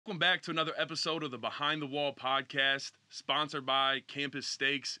Welcome back to another episode of the Behind the Wall podcast, sponsored by Campus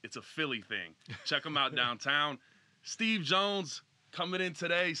Steaks. It's a Philly thing. Check them out downtown. Steve Jones coming in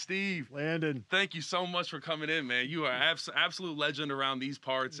today. Steve. Landon. Thank you so much for coming in, man. You are absolute legend around these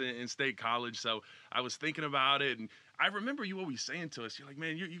parts in State College. So I was thinking about it, and I remember you always saying to us, you're like,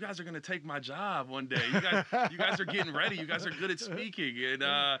 man, you guys are going to take my job one day. You guys are getting ready. You guys are good at speaking.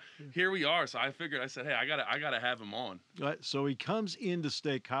 And here we are. So I said, hey, I gotta have him on. Right, so he comes into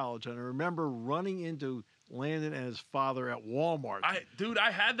State College, and I remember running into Landon and his father at Walmart.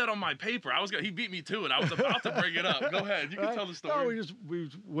 I had that on my paper. He beat me to it. I was about to bring it up. Go ahead. You can tell the story. No, we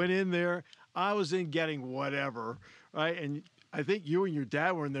went in there. I was in getting whatever, right? And I think you and your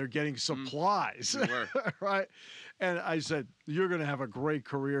dad were in there getting supplies, right? And I said, you're going to have a great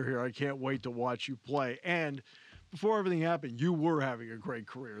career here. I can't wait to watch you play. And before everything happened, you were having a great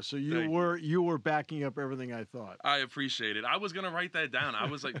career. So you were backing up everything I thought. I appreciate it. I was going to write that down. I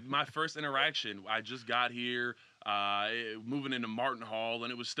was like, my first interaction, I just got here, moving into Martin Hall,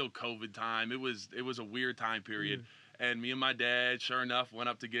 and it was still COVID time. It was a weird time period. And me and my dad, sure enough, went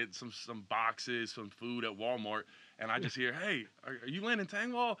up to get some boxes, some food at Walmart. And I just hear, hey, are you Landon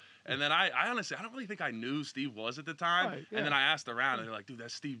Tangwall? And then I honestly, I don't really think I knew Steve was at the time. Right, yeah. And then I asked around, and they're like, dude,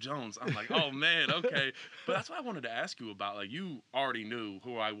 that's Steve Jones. I'm like, oh, man, okay. But that's what I wanted to ask you about. Like, you already knew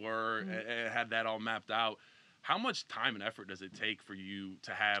who I were and had that all mapped out. How much time and effort does it take for you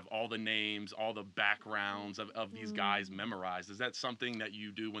to have all the names, all the backgrounds of these guys memorized? Is that something that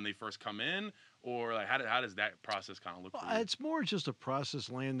you do when they first come in? Or like, how does that process kind of look for you? It's more just a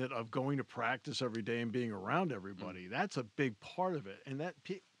process, Landon, of going to practice every day and being around everybody. That's a big part of it. And that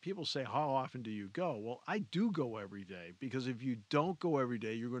people say, how often do you go? Well, I do go every day, because if you don't go every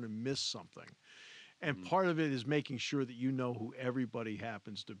day, you're going to miss something. And part of it is making sure that you know who everybody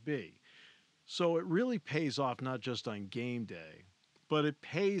happens to be. So it really pays off not just on game day, but it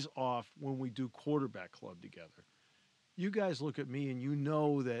pays off when we do quarterback club together. You guys look at me and you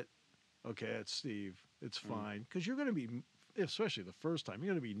know that, okay, that's Steve. It's fine. Because you're going to be, especially the first time,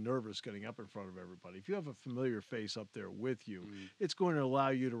 you're going to be nervous getting up in front of everybody. If you have a familiar face up there with you, it's going to allow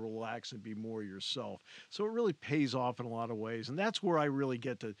you to relax and be more yourself. So it really pays off in a lot of ways. And that's where I really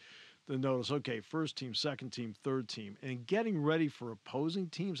get to notice, okay, first team, second team, third team. And getting ready for opposing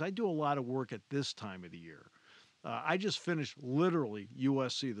teams, I do a lot of work at this time of the year. I just finished literally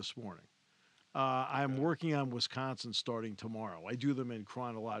USC this morning. I'm working on Wisconsin starting tomorrow. I do them in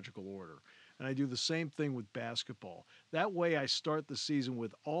chronological order. And I do the same thing with basketball. That way I start the season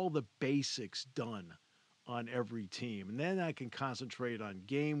with all the basics done on every team. And then I can concentrate on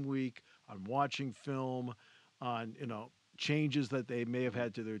game week, on watching film, on, changes that they may have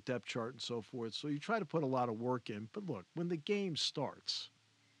had to their depth chart and so forth. So you try to put a lot of work in. But look, when the game starts,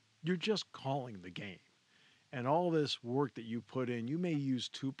 you're just calling the game. And all this work that you put in, you may use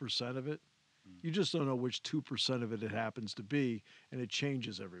 2% of it. You just don't know which 2% of it happens to be, and it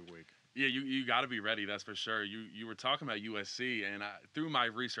changes every week. Yeah, you got to be ready, that's for sure. You were talking about USC, and through my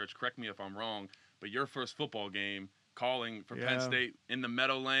research, correct me if I'm wrong, but your first football game calling for Penn State in the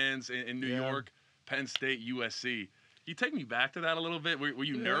Meadowlands in New York, Penn State, USC. Can you take me back to that a little bit? Were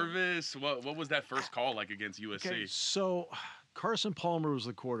you nervous? What was that first call like against USC? Okay, so Carson Palmer was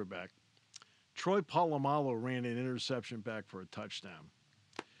the quarterback. Troy Polamalu ran an interception back for a touchdown.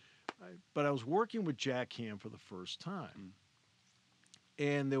 But I was working with Jack Ham for the first time.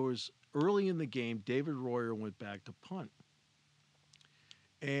 And there was, early in the game, David Royer went back to punt.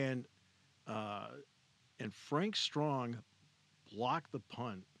 And Frank Strong blocked the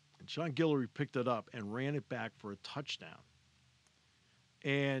punt. And Sean Guillory picked it up and ran it back for a touchdown.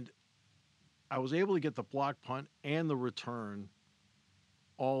 And I was able to get the block punt and the return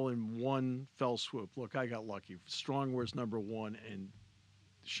all in one fell swoop. Look, I got lucky. Strong wears number 1 and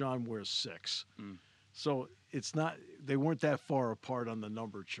Sean wears 6. So it's not, they weren't that far apart on the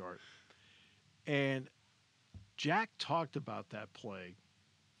number chart. And Jack talked about that play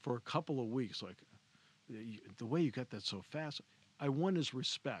for a couple of weeks. Like, the way you got that so fast, I won his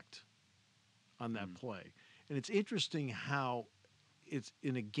respect on that play. And it's interesting how it's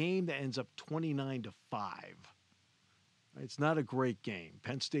in a game that ends up 29-5. It's not a great game.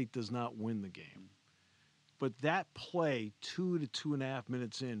 Penn State does not win the game. But that play, 2 to 2.5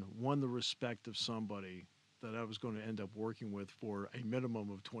 minutes in, won the respect of somebody that I was going to end up working with for a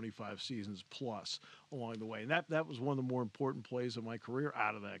minimum of 25 seasons plus along the way. And that was one of the more important plays of my career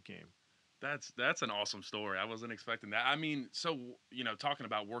out of that game. That's an awesome story. I wasn't expecting that. I mean, so, talking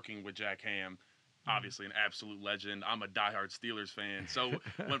about working with Jack Ham, obviously an absolute legend. I'm a diehard Steelers fan. So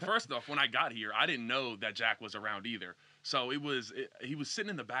when I got here, I didn't know that Jack was around either. So he was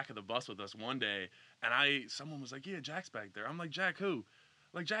sitting in the back of the bus with us one day, and someone was like, yeah, Jack's back there. I'm like, Jack who?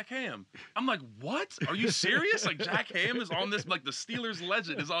 like Jack Ham. I'm like, what? Are you serious? Like Jack Ham is on this, like the Steelers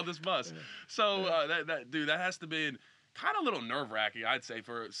legend is on this bus. So dude, that has to be kind of a little nerve wracking, I'd say,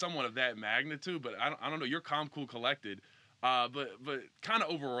 for someone of that magnitude. But I don't know. You're calm, cool, collected. But kind of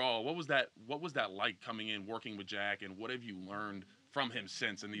overall, what was that like coming in, working with Jack, and what have you learned from him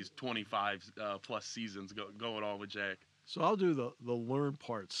since in these 25 plus seasons going on with Jack? So I'll do the learn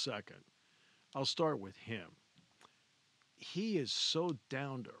part second. I'll start with him. He is so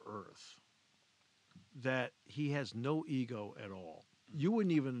down to earth that he has no ego at all. You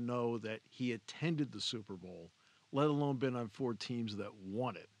wouldn't even know that he attended the Super Bowl, let alone been on 4 teams that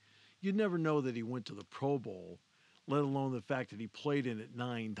won it. You'd never know that he went to the Pro Bowl, let alone the fact that he played in it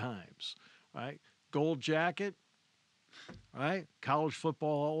 9 times, right? Gold jacket, right? College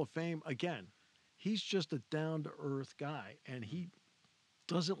Football Hall of Fame. Again, he's just a down-to-earth guy, and he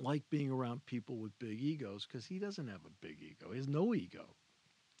doesn't like being around people with big egos because he doesn't have a big ego. He has no ego,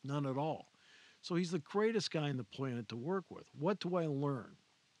 none at all. So he's the greatest guy on the planet to work with. What do I learn?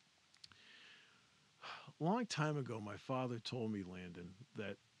 A long time ago, my father told me, Landon,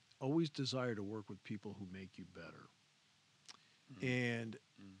 that always desire to work with people who make you better. Mm-hmm. And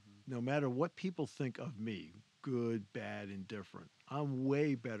no matter what people think of me, good, bad, indifferent, I'm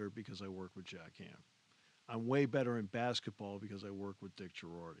way better because I work with Jack Ham. I'm way better in basketball because I work with Dick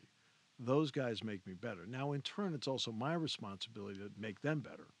Girardi. Those guys make me better. Now, in turn, it's also my responsibility to make them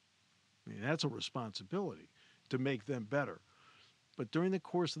better. I mean, that's a responsibility to make them better. But during the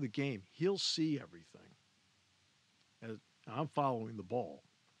course of the game, he'll see everything. As I'm following the ball.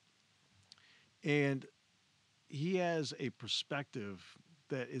 And he has a perspective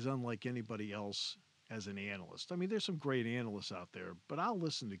that is unlike anybody else as an analyst. I mean, there's some great analysts out there, but I'll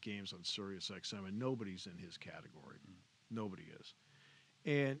listen to games on Sirius XM, and nobody's in his category. Nobody is.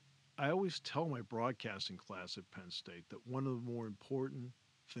 And I always tell my broadcasting class at Penn State that one of the more important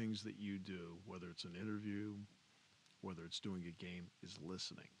things that you do, whether it's an interview, whether it's doing a game, is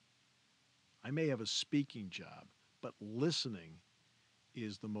listening. I may have a speaking job, but listening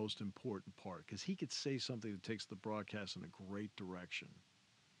is the most important part because he could say something that takes the broadcast in a great direction.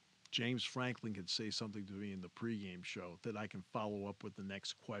 James Franklin could say something to me in the pregame show that I can follow up with the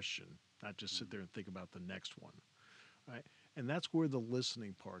next question, not just sit there and think about the next one, right? And that's where the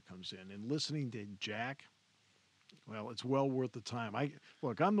listening part comes in. And listening to Jack, well, it's well worth the time.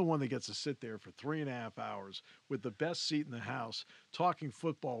 I'm the one that gets to sit there for 3.5 hours with the best seat in the house talking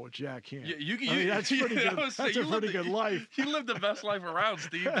football with Jack Ham. That's pretty good. That's a pretty good life. You live the best life around,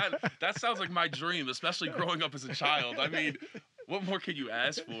 Steve. That sounds like my dream, especially growing up as a child. I mean, what more can you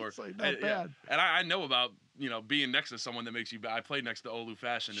ask for? It's like not bad. And I know about being next to someone that makes you bad. I played next to Olu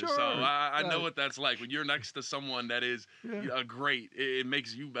Fashioner, sure, so I know what that's like. When you're next to someone that is great, it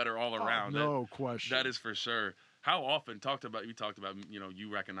makes you better all around. No question. That is for sure. How often, you talked about,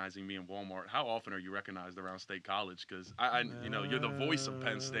 you recognizing me in Walmart. How often are you recognized around State College? Because you're the voice of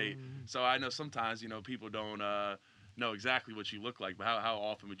Penn State. So I know sometimes, people don't know exactly what you look like, but how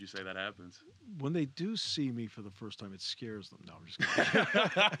often would you say that happens? When they do see me for the first time, it scares them. No, I'm just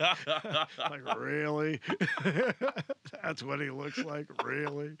kidding. Like, really? That's what he looks like?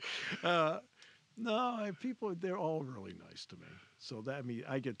 Really? No, people, they're all really nice to me. So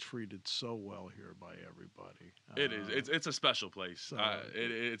I get treated so well here by everybody. It is. It's a special place. So,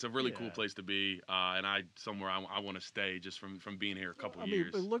 it's a really cool place to be, and somewhere I want to stay just from being here a couple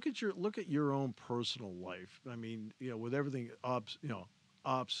years. But look at your own personal life. I mean, with everything ups,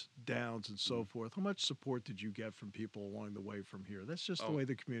 downs, and so forth. How much support did you get from people along the way from here? That's just the way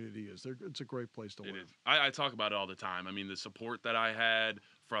the community is. It's a great place to live. It is. I talk about it all the time. I mean, the support that I had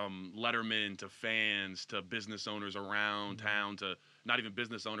from Letterman to fans to business owners around town to not even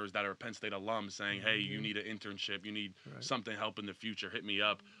business owners that are Penn State alums saying, hey, you need an internship, you need something help in the future, hit me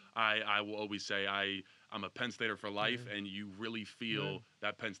up. I will always say I'm a Penn Stater for life, and you really feel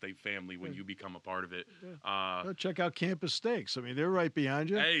that Penn State family when you become a part of it. Check out Campus Steaks. I mean, they're right behind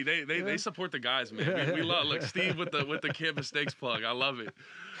you. Hey, they support the guys, man. We love Steve with the Campus Steaks plug. I love it.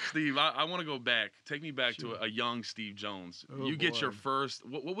 Steve, I want to go back. Take me back to a young Steve Jones. Get your first.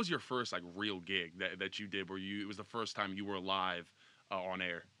 What was your first real gig that you did where it was the first time you were live on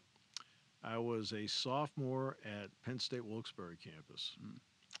air? I was a sophomore at Penn State Wilkes-Barre campus.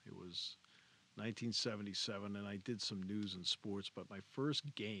 It was 1977, and I did some news and sports, but my first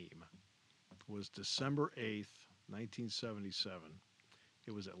game was December 8th, 1977.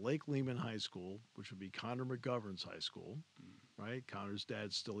 It was at Lake Lehman High School, which would be Connor McGovern's high school, right? Connor's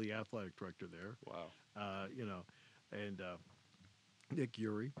dad's still the athletic director there. Wow. And Nick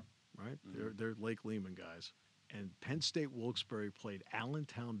Urey, right? They're Lake Lehman guys. and Penn State Wilkes-Barre played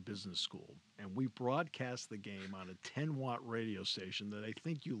Allentown Business School, and we broadcast the game on a 10-watt radio station that I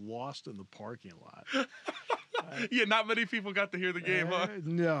think you lost in the parking lot. Yeah, not many people got to hear the game, huh?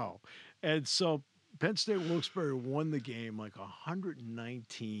 No. And so Penn State Wilkes-Barre won the game like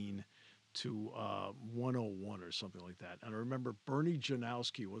 119 to 101 or something like that. And I remember Bernie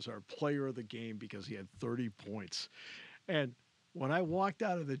Janowski was our player of the game because he had 30 points. And when I walked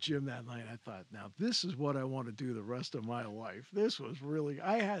out of the gym that night, I thought, now this is what I want to do the rest of my life. This was really,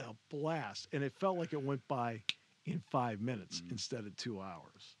 I had a blast. And it felt like it went by in 5 minutes instead of 2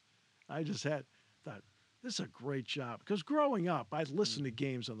 hours. I just thought, this is a great job. Because growing up, I'd listen to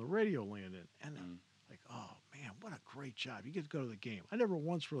games on the radio land and like, oh man, what a great job. You get to go to the game. I never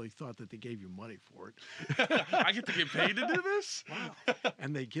once really thought that they gave you money for it. I get to get paid to do this? Wow.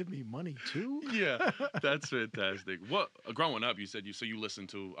 And they give me money too? Yeah, that's fantastic. What growing up, you said you listened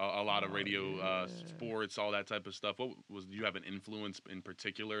to a lot of radio, sports, all that type of stuff. What was, do you have an influence in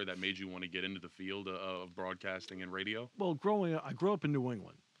particular that made you want to get into the field of broadcasting and radio? Well, I grew up in New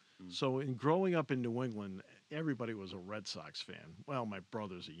England. So in growing up in New England, everybody was a Red Sox fan. Well, my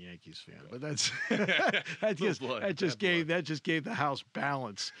brother's a Yankees fan, but that's that just gave the house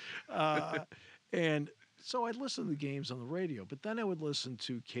balance. And so I'd listen to the games on the radio, but then I would listen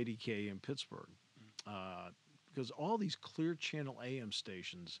to KDK in Pittsburgh because all these Clear Channel AM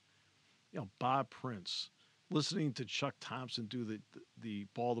stations, Bob Prince, listening to Chuck Thompson do the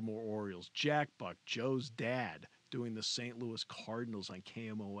Baltimore Orioles, Jack Buck, Joe's dad, doing the St. Louis Cardinals on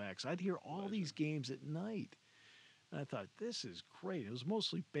KMOX. I'd hear all these games at night. And I thought, this is great. It was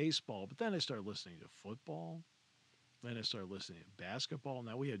mostly baseball, but then I started listening to football. Then I started listening to basketball.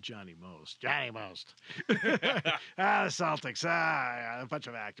 Now we had Johnny Most. Johnny Most. The Celtics. A bunch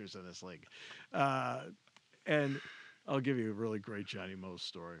of actors in this league. And I'll give you a really great Johnny Most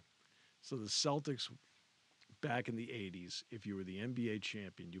story. So the Celtics, back in the 80s, if you were the NBA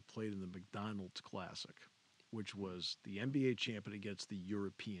champion, you played in the McDonald's Classic, which was the NBA champion against the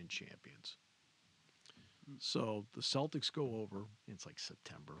European champions. So the Celtics go over, it's like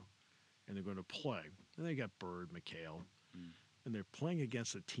September, and they're going to play. And they got Bird, McHale, and they're playing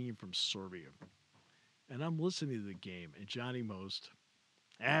against a team from Serbia. And I'm listening to the game, and Johnny Most,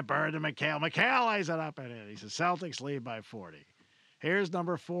 Bird to McHale. McHale lays it up and in. He says, Celtics lead by 40. Here's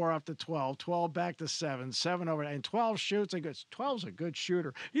number 4 up to 12, 12 back to 7, 7 over, and 12 shoots. And goes, 12's a good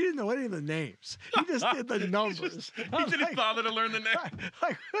shooter. He didn't know any of the names. He just did the numbers. He didn't bother to learn the name.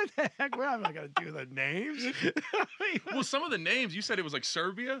 Like, what the heck? Well, I'm not going to do the names. Well, some of the names, you said it was like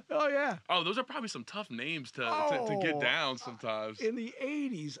Serbia? Oh, yeah. Oh, those are probably some tough names to get down sometimes. In the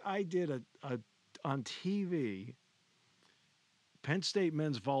 80s, I did on TV, Penn State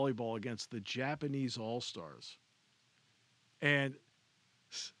men's volleyball against the Japanese All-Stars. And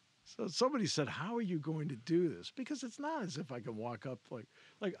so somebody said, how are you going to do this? Because it's not as if I can walk up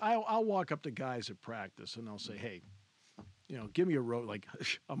like I'll walk up to guys at practice and I'll say, hey, give me a road like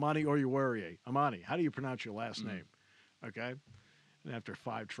Amani Oyuwarie. Amani, how do you pronounce your last name? Okay. And after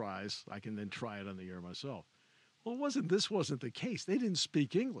 5 tries, I can then try it on the air myself. Well, this wasn't the case. They didn't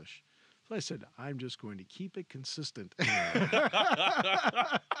speak English. So I said, I'm just going to keep it consistent.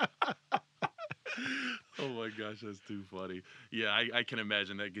 Oh my gosh, that's too funny. Yeah, I can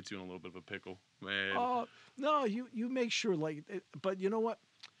imagine that gets you in a little bit of a pickle, man. No, you make sure but you know what?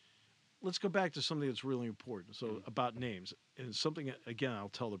 Let's go back to something that's really important. So about names, and something again I'll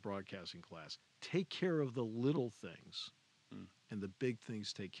tell the broadcasting class: take care of the little things, and the big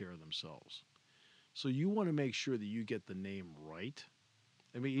things take care of themselves. So you want to make sure that you get the name right.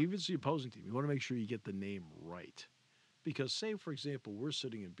 I mean, even as the opposing team, you want to make sure you get the name right, because say for example we're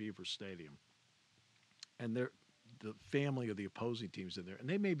sitting in Beaver Stadium. And the family of the opposing team's in there, and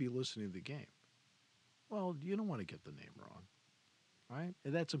they may be listening to the game. Well, you don't want to get the name wrong, right?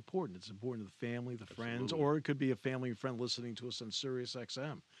 And that's important. It's important to the family, the friends, or it could be a family friend listening to us on Sirius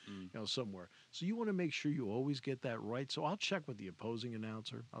XM, somewhere. So you want to make sure you always get that right. So I'll check with the opposing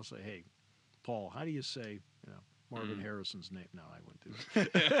announcer. I'll say, hey, Paul, how do you say, Marvin Harrison's name? No, I wouldn't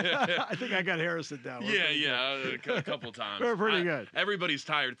do that. I think I got Harrison down. A couple times. We're pretty good. Everybody's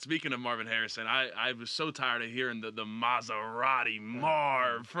tired. Speaking of Marvin Harrison, I was so tired of hearing the Maserati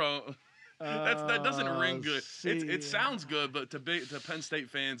Marv from. That doesn't ring good. It sounds good, but to Penn State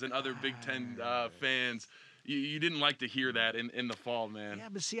fans and other Big Ten fans, you didn't like to hear that in the fall, man. Yeah,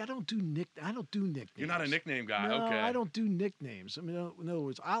 but see, I don't do nicknames. You're not a nickname guy. No, okay. I don't do nicknames. I mean, in other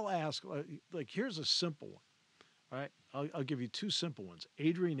words, I'll ask here's a simple one. All right, I'll give you 2 simple ones: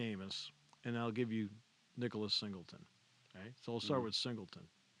 Adrian Amos, and I'll give you Nicholas Singleton. All right, so I'll start with Singleton.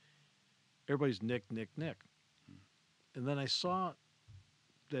 Everybody's Nick. And then I saw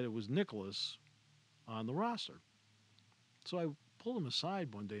that it was Nicholas, on the roster. So I pulled him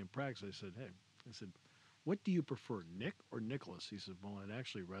aside one day in practice. I said, "Hey," I said, "what do you prefer, Nick or Nicholas?" He said, "Well, I'd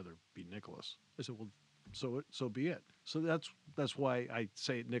actually rather be Nicholas." I said, "Well, so be it." So that's why I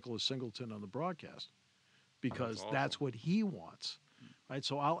say Nicholas Singleton on the broadcast, That's because awesome. that's what he wants. Right?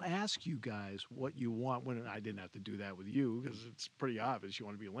 So I'll ask you guys what you want. When I didn't have to do that with you because it's pretty obvious you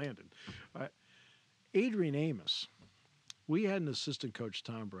want to be Landon. All right? Adrian Amos. We had an assistant coach,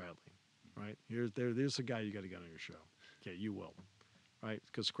 Tom Bradley. Right? There's a guy you got to get on your show. Okay, you will. Right?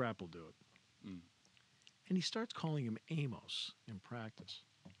 Because Scrap will do it. Mm. And he starts calling him Amos in practice.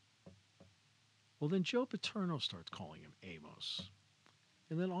 Well, then Joe Paterno starts calling him Amos.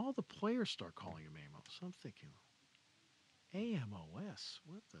 And then all the players start calling him Amos. I'm thinking, AMOS,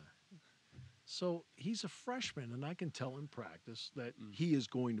 what the? So he's a freshman, and I can tell in practice that he is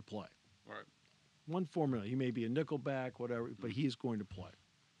going to play. Right. One formula, he may be a nickelback, whatever, but he is going to play.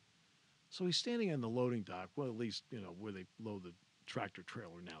 So he's standing on the loading dock, well, at least, where they load the tractor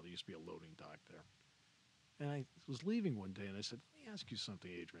trailer now. There used to be a loading dock there. And I was leaving one day, and I said, "Let me ask you something,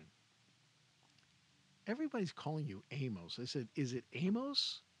 Adrian. Everybody's calling you Amos." I said, "Is it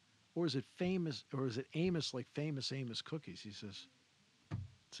Amos, or is it famous, or is it Amos like famous Amos cookies?" He says,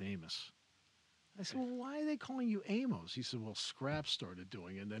 "It's Amos." I said, "Well, why are they calling you Amos?" He said, "Well, Scrap started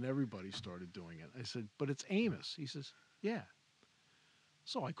doing it, and then everybody started doing it." I said, "But it's Amos." He says, "Yeah."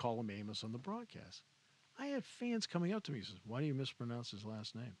 So I call him Amos on the broadcast. I had fans coming up to me. He says, "Why do you mispronounce his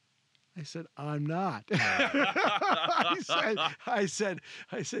last name?" I said, "I'm not." I said,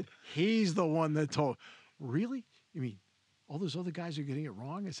 "He's the one that told." "Really? You mean all those other guys are getting it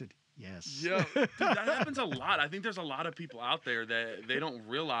wrong?" I said, "Yes." Yeah, dude, that happens a lot. I think there's a lot of people out there that they don't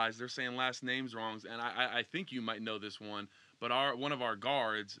realize they're saying last names wrong. And I think you might know this one, but one of our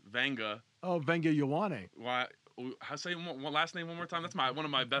guards, Vanga. Oh, Venga Ioane. Why? How say one last name one more time? That's one of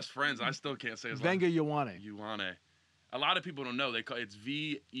my best friends. I still can't say his Venga last. Ioane. Ioane. A lot of people don't know it's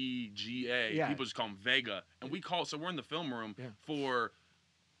Vega. Yeah. People just call him Vega, and so we're in the film room Yeah. for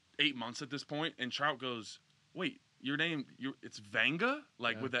 8 months at this point, and Trout goes, "Wait, your name, it's Vanga,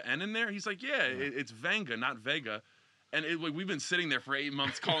 like Yeah. with the N in there?" He's like, "Yeah, it's Vanga, not Vega." And we've been sitting there for 8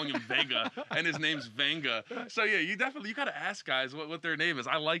 months calling him Vega, and his name's Vanga. So yeah, you gotta ask guys what their name is.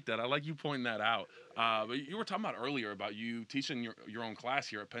 I like that. I like you pointing that out. But you were talking about earlier about you teaching your own class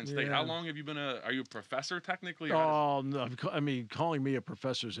here at Penn State. Yeah. How long have you been are you a professor technically? Oh, no. I mean, calling me a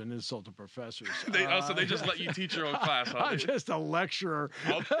professor is an insult to professors. So they just let you teach your own class, huh? I'm just a lecturer.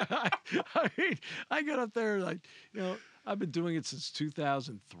 I mean, I get up there like, I've been doing it since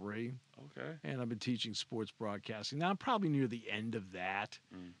 2003. Okay. And I've been teaching sports broadcasting. Now I'm probably near the end of that,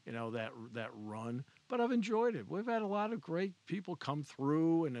 that run, but I've enjoyed it. We've had a lot of great people come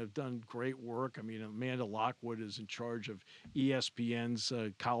through and have done great work. I mean, Amanda Lockwood is in charge of ESPN's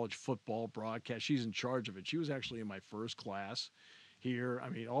college football broadcast. She's in charge of it. She was actually in my first class here. I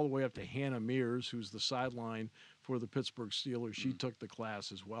mean, all the way up to Hannah Mears, who's the sideline for the Pittsburgh Steelers. She took the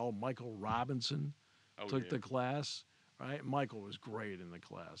class as well. Michael Robinson took the class. Right? Michael was great in the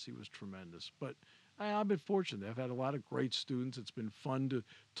class. He was tremendous. But I've been fortunate. I've had a lot of great students. It's been fun to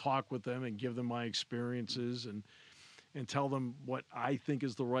talk with them and give them my experiences and tell them what I think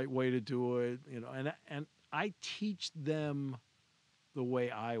is the right way to do it. And I teach them the way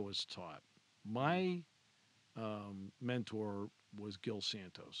I was taught. My mentor was Gil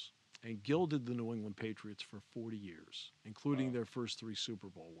Santos. And Gil did the New England Patriots for 40 years, including their first 3 Super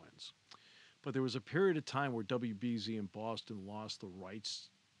Bowl wins. But there was a period of time where WBZ in Boston lost the rights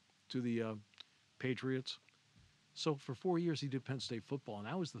to the Patriots. So for 4 years, he did Penn State football, and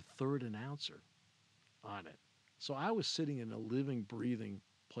I was the third announcer on it. So I was sitting in a living, breathing,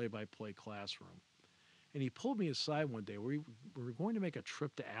 play-by-play classroom. And he pulled me aside one day. We were going to make a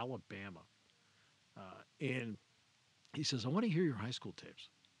trip to Alabama. And he says, "I want to hear your high school tapes."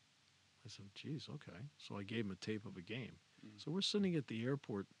 I said, "Geez, okay." So I gave him a tape of a game. So we're sitting at the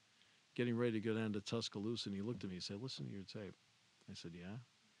airport getting ready to go down to Tuscaloosa, and he looked at me and said, "Listen to your tape." I said, "Yeah?"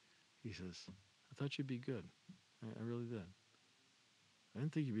 He says, "I thought you'd be good. I really did. I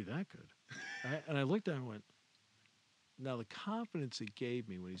didn't think you'd be that good." And I looked at him and went, now the confidence he gave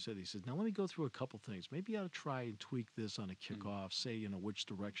me when he says, "Now let me go through a couple things. Maybe you ought to try and tweak this on a kickoff, say, which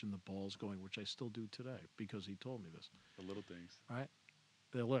direction the ball's going," which I still do today because he told me this. The little things. Right?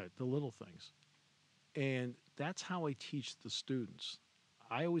 The little things. And that's how I teach the students.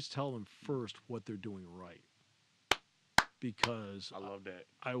 I always tell them first what they're doing right, because I love that.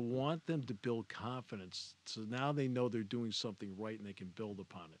 I want them to build confidence. So now they know they're doing something right and they can build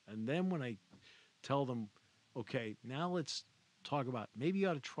upon it. And then when I tell them, okay, now let's talk about maybe you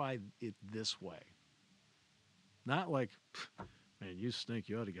ought to try it this way. Not like, man, you stink.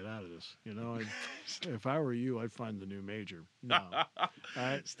 You ought to get out of this. If I were you, I'd find the new major. No.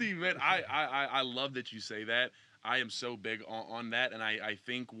 I, Steve, man, I love that you say that. I am so big on that, and I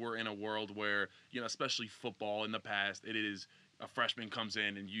think we're in a world where, especially football in the past, it is a freshman comes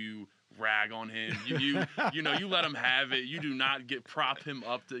in and you rag on him. You let him have it. You do not prop him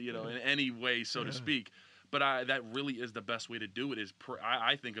up to, in any way, so to speak. But that really is the best way to do it.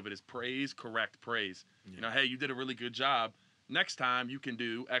 I think of it as praise, correct praise. Yeah. Hey, you did a really good job. Next time you can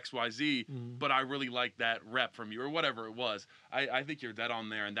do X, Y, Z, but I really like that rep from you or whatever it was. I think you're dead on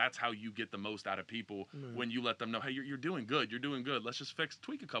there, and that's how you get the most out of people when you let them know, hey, you're doing good. You're doing good. Let's just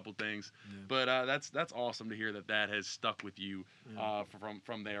tweak a couple things. Yeah. But that's awesome to hear that has stuck with you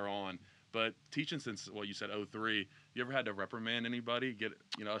from there on. But teaching since, you said 03, you ever had to reprimand anybody? Get,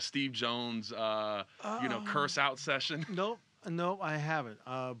 a Steve Jones, curse out session? Nope, I haven't.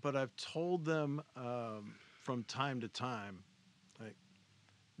 But I've told them from time to time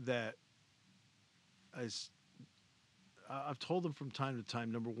that I've told them from time to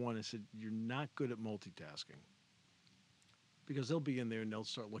time, number one, I said, you're not good at multitasking. Because they'll be in there and they'll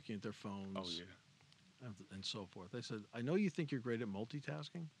start looking at their phones. Oh, yeah. And so forth. I said, I know you think you're great at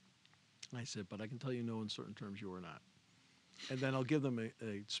multitasking. I said, but I can tell you no, in certain terms you are not. And then I'll give them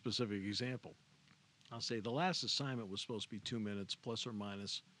a specific example. I'll say the last assignment was supposed to be 2 minutes plus or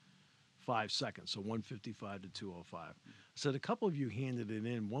minus 5 seconds, so 155 to 205. I said, a couple of you handed it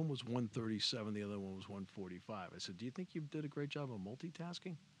in. One was 137, the other one was 145. I said, do you think you did a great job of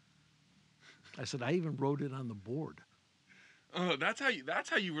multitasking? I said, I even wrote it on the board. That's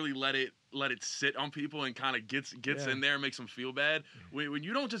how you really let it sit on people and kind of gets in there and makes them feel bad. When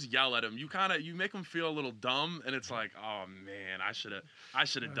you don't just yell at them, you make them feel a little dumb, and it's like, oh man, I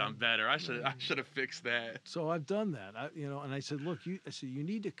should have done better. I should have fixed that. So I've done that. And I said, look, you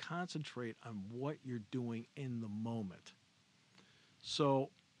need to concentrate on what you're doing in the moment. So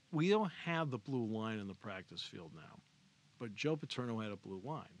we don't have the blue line in the practice field now, but Joe Paterno had a blue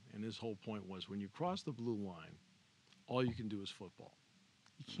line, and his whole point was when you cross the blue line, all you can do is football.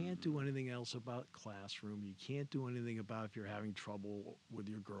 You can't do anything else about classroom. You can't do anything about if you're having trouble with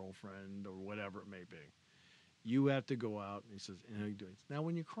your girlfriend or whatever it may be. You have to go out, and he says, how are you doing? Now,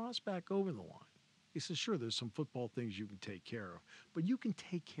 when you cross back over the line, he says, sure, there's some football things you can take care of, but you can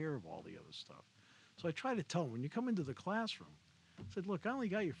take care of all the other stuff. So I try to tell him, when you come into the classroom, I said, look, I only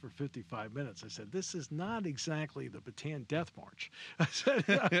got you for 55 minutes. I said, this is not exactly the Bataan Death March. I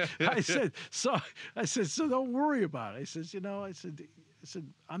said, so don't worry about it. I said,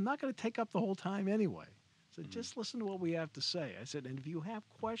 I'm not going to take up the whole time anyway. I said, just listen to what we have to say. I said, and if you have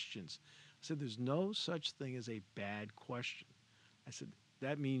questions, I said, there's no such thing as a bad question. I said,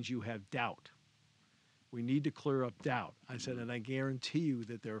 that means you have doubt. We need to clear up doubt. I said, and I guarantee you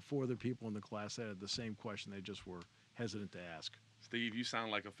that there are 4 other people in the class that had the same question. They just were hesitant to ask. Steve, you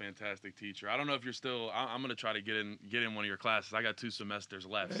sound like a fantastic teacher. I don't know if you're still. I'm going to try to get in one of your classes. I got 2 semesters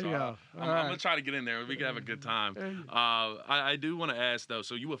left, so I'm going to try to get in there. We can have a good time. I do want to ask though.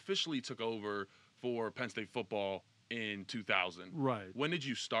 So you officially took over for Penn State football in 2000. Right. When did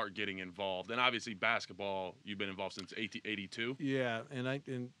you start getting involved? And obviously basketball, you've been involved since 82. Yeah, and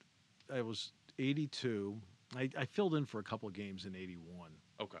I was 82. I filled in for a couple of games in 81.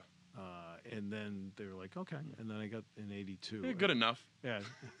 Okay. And then they were like, okay. And then I got in 82. Yeah, good enough. Yeah.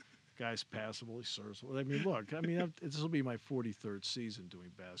 Guy's passable. He serves. Well, I mean, look. This will be my 43rd season doing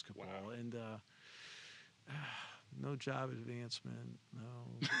basketball. Wow. And no job advancement.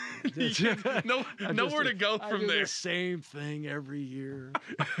 No. Nowhere to go from there. The same thing every year.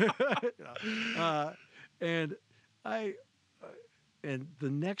 And the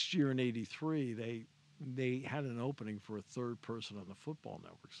next year in 83, they had an opening for a 3rd person on the football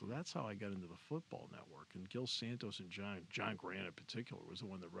network. So that's how I got into the football network. And Gil Santos and John Grant in particular was the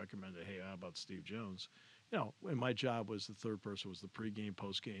one that recommended, hey, how about Steve Jones? And my job was the 3rd person was the pregame,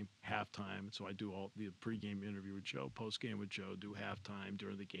 postgame, halftime. So I do all the pregame interview with Joe, postgame with Joe, do halftime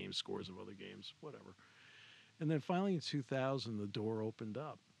during the game, scores of other games, whatever. And then finally in 2000, the door opened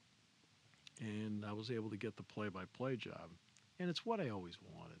up. And I was able to get the play-by-play job. And it's what I always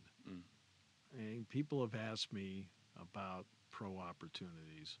wanted. And people have asked me about pro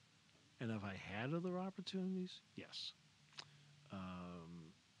opportunities. And have I had other opportunities? Yes.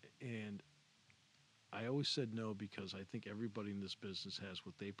 And I always said no because I think everybody in this business has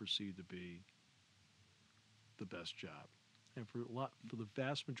what they perceive to be the best job. And for the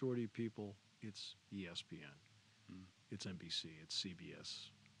vast majority of people, it's ESPN. It's NBC. It's CBS,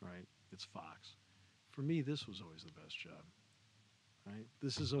 right? It's Fox. For me, this was always the best job. Right?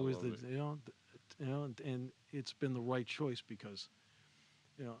 This is always and it's been the right choice because,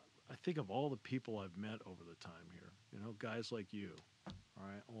 I think of all the people I've met over the time here. Guys like you, all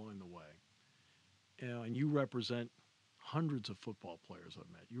right, along the way. And you represent hundreds of football players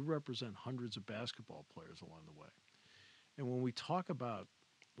I've met. You represent hundreds of basketball players along the way. And when we talk about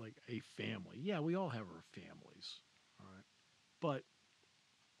like a family, yeah, we all have our families, all right, but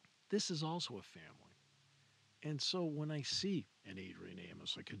this is also a family. And so when I see an Adrian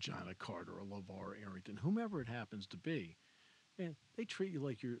Amos, like a Jonna Carter, a LeVar Arrington, whomever it happens to be, and they treat you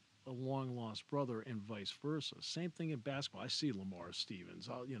like you're a long lost brother and vice versa. Same thing in basketball. I see Lamar Stevens.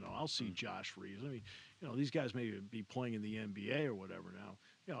 I'll see Josh Reeves. I mean, these guys may be playing in the NBA or whatever now.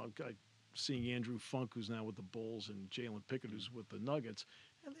 Seeing Andrew Funk, who's now with the Bulls, and Jalen Pickett, who's with the Nuggets,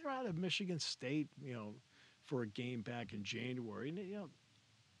 and they're out of Michigan State, for a game back in January,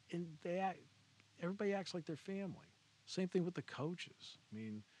 and everybody acts like they're family. Same thing with the coaches. I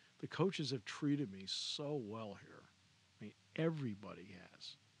mean, the coaches have treated me so well here. I mean, everybody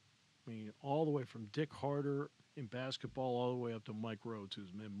has. I mean, all the way from Dick Harder in basketball all the way up to Mike Rhodes,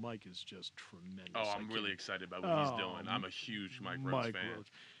 Mike is just tremendous. Oh, I'm really excited about what he's doing. I'm a huge Mike Rhodes fan. Rhodes.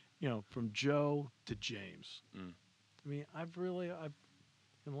 From Joe to James. I mean, I've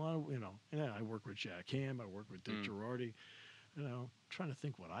in a lot of, and I work with Jack Ham, I work with Dick Girardi. Trying to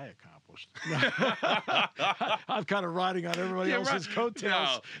think what I accomplished. I'm kind of riding on everybody else's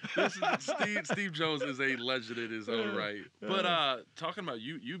coattails. No, Steve Jones is a legend in his own right. But talking about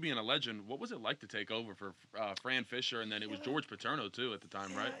you being a legend, what was it like to take over for Fran Fisher, and then it was George Paterno too at the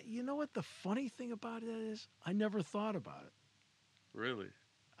time, right? You know what the funny thing about it is? I never thought about it. Really?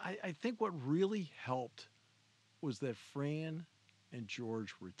 I think what really helped was that Fran and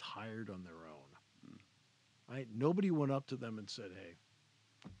George retired on their own. Right? Nobody went up to them and said, "Hey,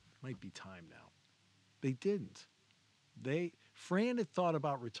 it might be time now." They didn't. Fran had thought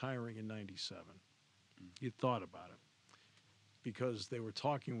about retiring in '97. He had thought about it because they were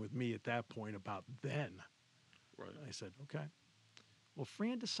talking with me at that point about then. Right. I said, "Okay." Well,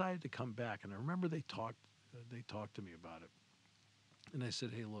 Fran decided to come back, and I remember they talked to me about it. And I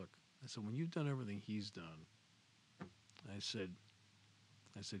said, "Hey, look," I said, "when you've done everything he's done," I said,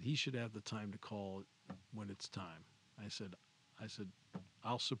 "he should have the time to call it when it's time." I said,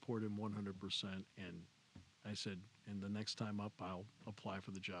 "I'll support him 100%." And I said, "and the next time up, I'll apply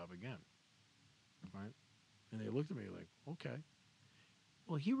for the job again." Right? And they looked at me like, "Okay."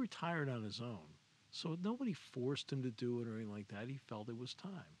 Well, he retired on his own. So nobody forced him to do it or anything like that. He felt it was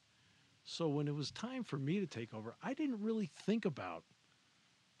time. So when it was time for me to take over, I didn't really think about.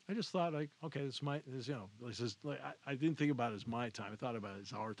 I just thought, like, okay, I didn't think about it as my time. I thought about it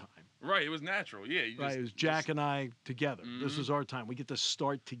as our time. Right, it was natural. Yeah, right. It was Jack and I together. This is our time. We get to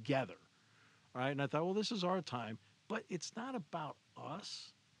start together. All right. And I thought, well, this is our time, but it's not about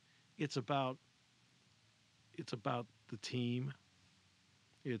us. It's about the team.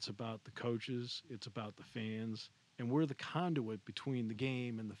 It's about the coaches. It's about the fans. And we're the conduit between the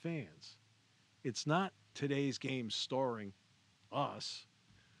game and the fans. It's not today's game starring us.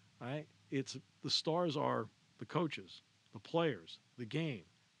 Right? It's the stars are the coaches, the players, the game,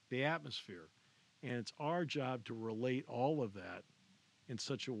 the atmosphere. And it's our job to relate all of that in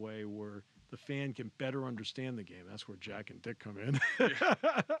such a way where the fan can better understand the game. That's where Jack and Dick come in. Yeah.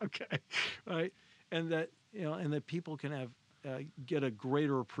 Okay. Right. And that people can have get a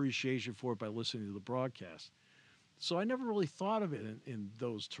greater appreciation for it by listening to the broadcast. So I never really thought of it in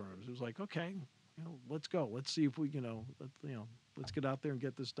those terms. It was like, okay, let's go. Let's see if we, let's get out there and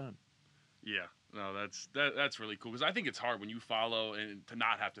get this done. Yeah, no, that's really cool because I think it's hard when you follow and to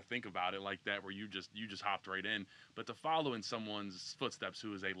not have to think about it like that, where you just hopped right in, but to follow in someone's footsteps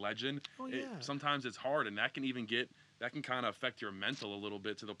who is a legend, sometimes it's hard, and that can kind of affect your mental a little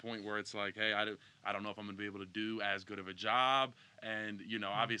bit to the point where it's like, hey, I don't know if I'm going to be able to do as good of a job, and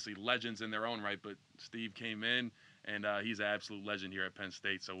obviously legends in their own right, but Steve came in and he's an absolute legend here at Penn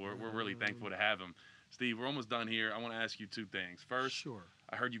State, so we're really thankful to have him. Steve, we're almost done here. I want to ask you two things. First, sure.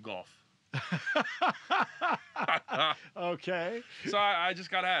 I heard you golf. Okay. So I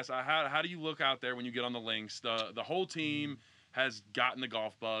just got to ask, how do you look out there when you get on the links? The whole team has gotten the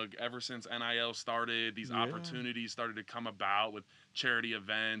golf bug ever since NIL started. These opportunities started to come about with charity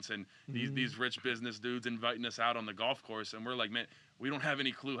events and these rich business dudes inviting us out on the golf course. And we're like, man, we don't have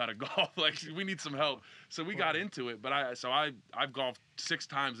any clue how to golf. Like, we need some help. So we got into it. But I've golfed 6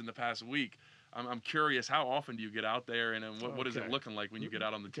 times in the past week. I'm curious, how often do you get out there, and what is it looking like when you get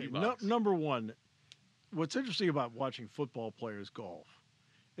out on the tee box? Number one, what's interesting about watching football players golf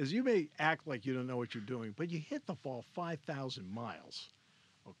is you may act like you don't know what you're doing, but you hit the ball 5,000 miles,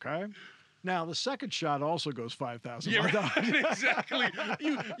 okay? Now the second shot also goes 5,000. Yeah, right, exactly.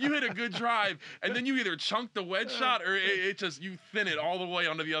 You hit a good drive, and then you either chunk the wedge shot or it just you thin it all the way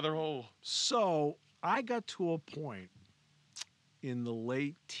onto the other hole. So I got to a point in the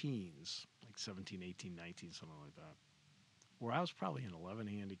late teens, like 17, 18, 19, something like that, where I was probably an 11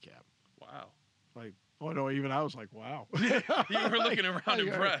 handicap. Wow. Like, oh no, even I was like, wow. You were looking around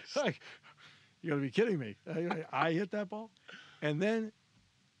impressed. You got to be kidding me. I hit that ball. And then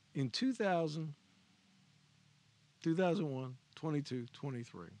in 2000, 2001, 22,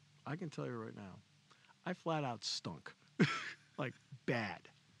 23, I can tell you right now, I flat out stunk. Like, bad.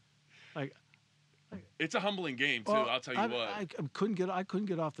 Like, it's a humbling game too. well, I'll tell you what. I couldn't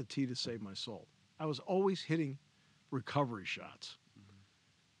get off the tee to save my soul. I was always hitting recovery shots.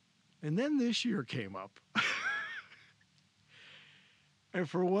 And then this year came up. And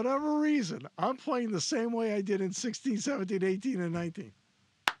for whatever reason, I'm playing the same way I did in 16, 17, 18, and 19.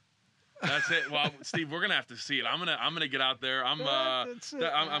 That's it. Well, Steve, we're gonna have to see it. I'm gonna get out there. I'm glad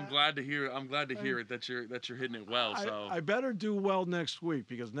to hear. I'm glad to hear it that you're hitting it well. So I better do well next week,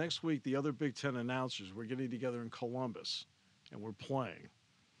 because next week the other Big Ten announcers, we're getting together in Columbus, and we're playing.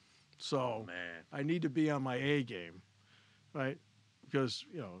 So man, I need to be on my A game, right? Because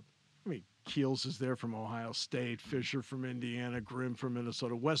Keels is there from Ohio State, Fisher from Indiana, Grimm from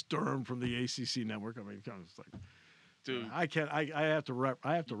Minnesota, West Durham from the ACC network. I mean, it's like, dude, I can't. I have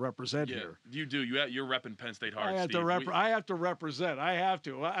to represent here. You do. You're repping Penn State hard. I have Steve. I have to represent. I have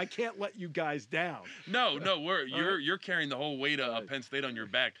to. I can't let you guys down. No, you're carrying the whole weight of Penn State on your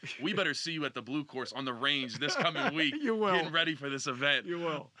back. We better see you at the blue course on the range this coming week. You will. Getting ready for this event. You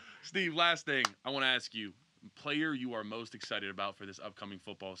will. Steve, last thing I want to ask you. Player you are most excited about for this upcoming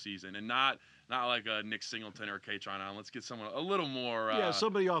football season, and not like a Nick Singleton or Kaytron Allen. Let's get someone a little more.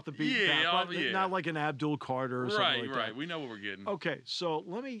 Somebody off the beaten path, not like an Abdul Carter or something like that. Right. We know what we're getting. Okay, so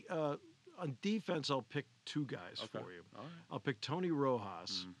let me on defense. I'll pick two guys for you. All right. I'll pick Tony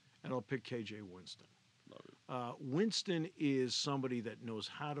Rojas and I'll pick KJ Winston. Love it. Winston is somebody that knows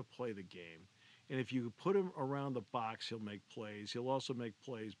how to play the game, and if you put him around the box, he'll make plays. He'll also make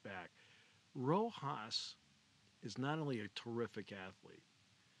plays back. Rojas is not only a terrific athlete,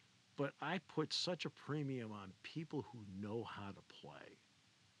 but I put such a premium on people who know how to play.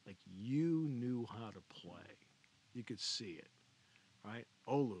 Like, you knew how to play. You could see it, right?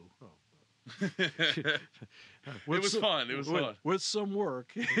 Olu. It was fun. With some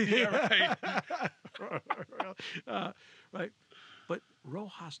work. Yeah, right. Right. But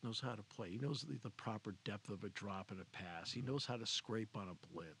Rojas knows how to play. He knows the proper depth of a drop and a pass. He knows how to scrape on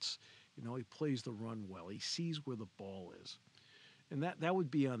a blitz. He plays the run well. He sees where the ball is. And that would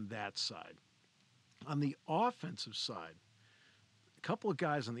be on that side. On the offensive side, a couple of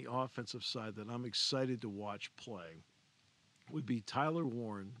guys on the offensive side that I'm excited to watch play would be Tyler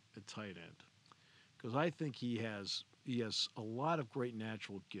Warren at tight end. Because I think he has a lot of great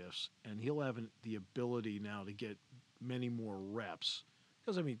natural gifts, and he'll have the ability now to get many more reps.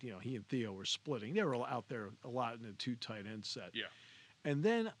 Because, he and Theo were splitting. They were out there a lot in a two tight end set. Yeah. And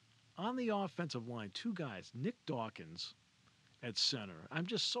then on the offensive line, two guys, Nick Dawkins at center. I'm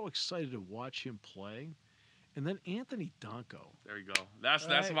just so excited to watch him play. And then Anthony Donko. There you go. That's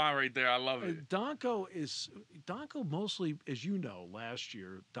mine right there. I love it. Donko mostly, as you know, last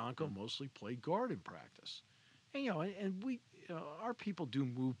year, Donko mostly played guard in practice. And we, our people do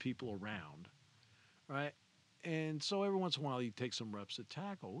move people around, right? And so every once in a while, he takes some reps at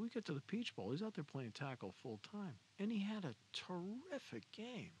tackle. When we get to the Peach Bowl, he's out there playing tackle full time, and he had a terrific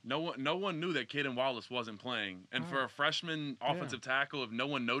game. No one knew that Caden Wallace wasn't playing, and for a freshman offensive tackle, if no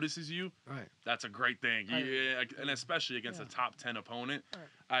one notices you, that's a great thing. And especially against a top 10 opponent,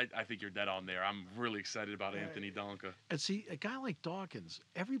 I think you're dead on there. I'm really excited about Anthony Donka. And see, a guy like Dawkins,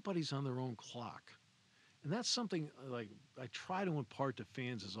 everybody's on their own clock, and that's something like I try to impart to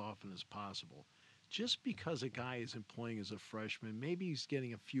fans as often as possible. Just because a guy isn't playing as a freshman, maybe he's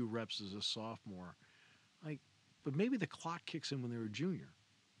getting a few reps as a sophomore, but maybe the clock kicks in when they're a junior.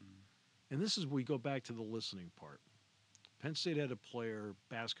 And this is where we go back to the listening part. Penn State had a player,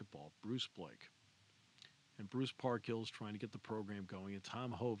 basketball, Bruce Blake. And Bruce Parkhill's trying to get the program going. And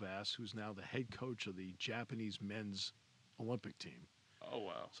Tom Hovass, who's now the head coach of the Japanese men's Olympic team. Oh,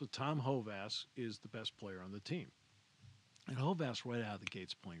 wow. So Tom Hovass is the best player on the team. And Hovass right out of the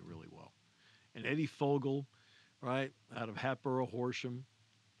gate's playing really well. And Eddie Fogel, right, out of Hatboro Horsham,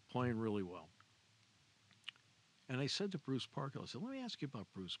 playing really well. And I said to Bruce Parkhill, I said, let me ask you about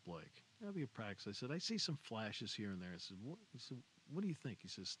Bruce Blake. That'll be a practice. I said, I see some flashes here and there. I said, what do you think? He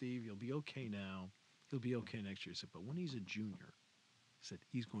said, Steve, you'll be okay now. He'll be okay next year. I said, but when he's a junior, he said,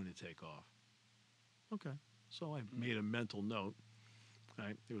 he's going to take off. Okay. So I made a mental note.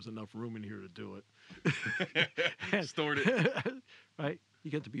 Right? There was enough room in here to do it. Stored it. Right?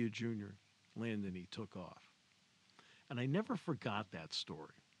 You get to be a junior. Landon, he took off. And I never forgot that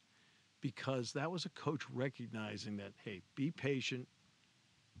story because that was a coach recognizing that, hey, be patient.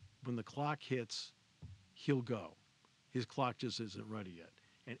 When the clock hits, he'll go. His clock just isn't ready yet.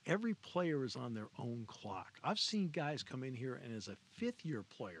 And every player is on their own clock. I've seen guys come in here, and as a fifth-year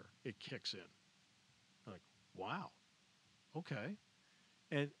player, it kicks in. I'm like, wow, okay.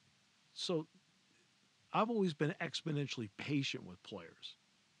 And so I've always been exponentially patient with players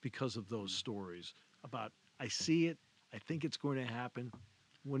because of those stories about I see it, I think it's going to happen.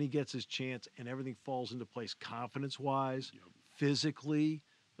 When he gets his chance and everything falls into place confidence-wise, physically,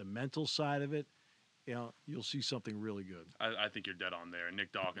 the mental side of it, you know, you'll see something really good. I think you're dead on there.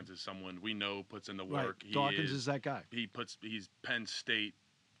 Nick Dawkins is someone we know puts in the Right. work. Dawkins is that guy. He's Penn State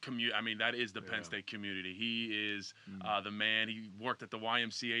I mean, that is the Penn State community. He is the man. He worked at the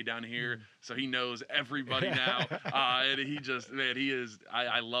YMCA down here, so he knows everybody now. And he just, man, he is.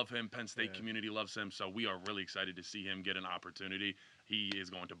 I love him. Penn State community loves him. So we are really excited to see him get an opportunity. He is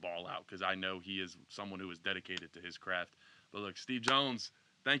going to ball out because I know he is someone who is dedicated to his craft. But look, Steve Jones,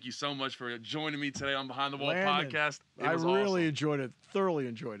 thank you so much for joining me today on Behind the Wall podcast. I really enjoyed it. Thoroughly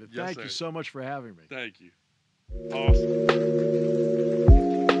enjoyed it. Yes, Thank you so much for having me. Thank you. Awesome.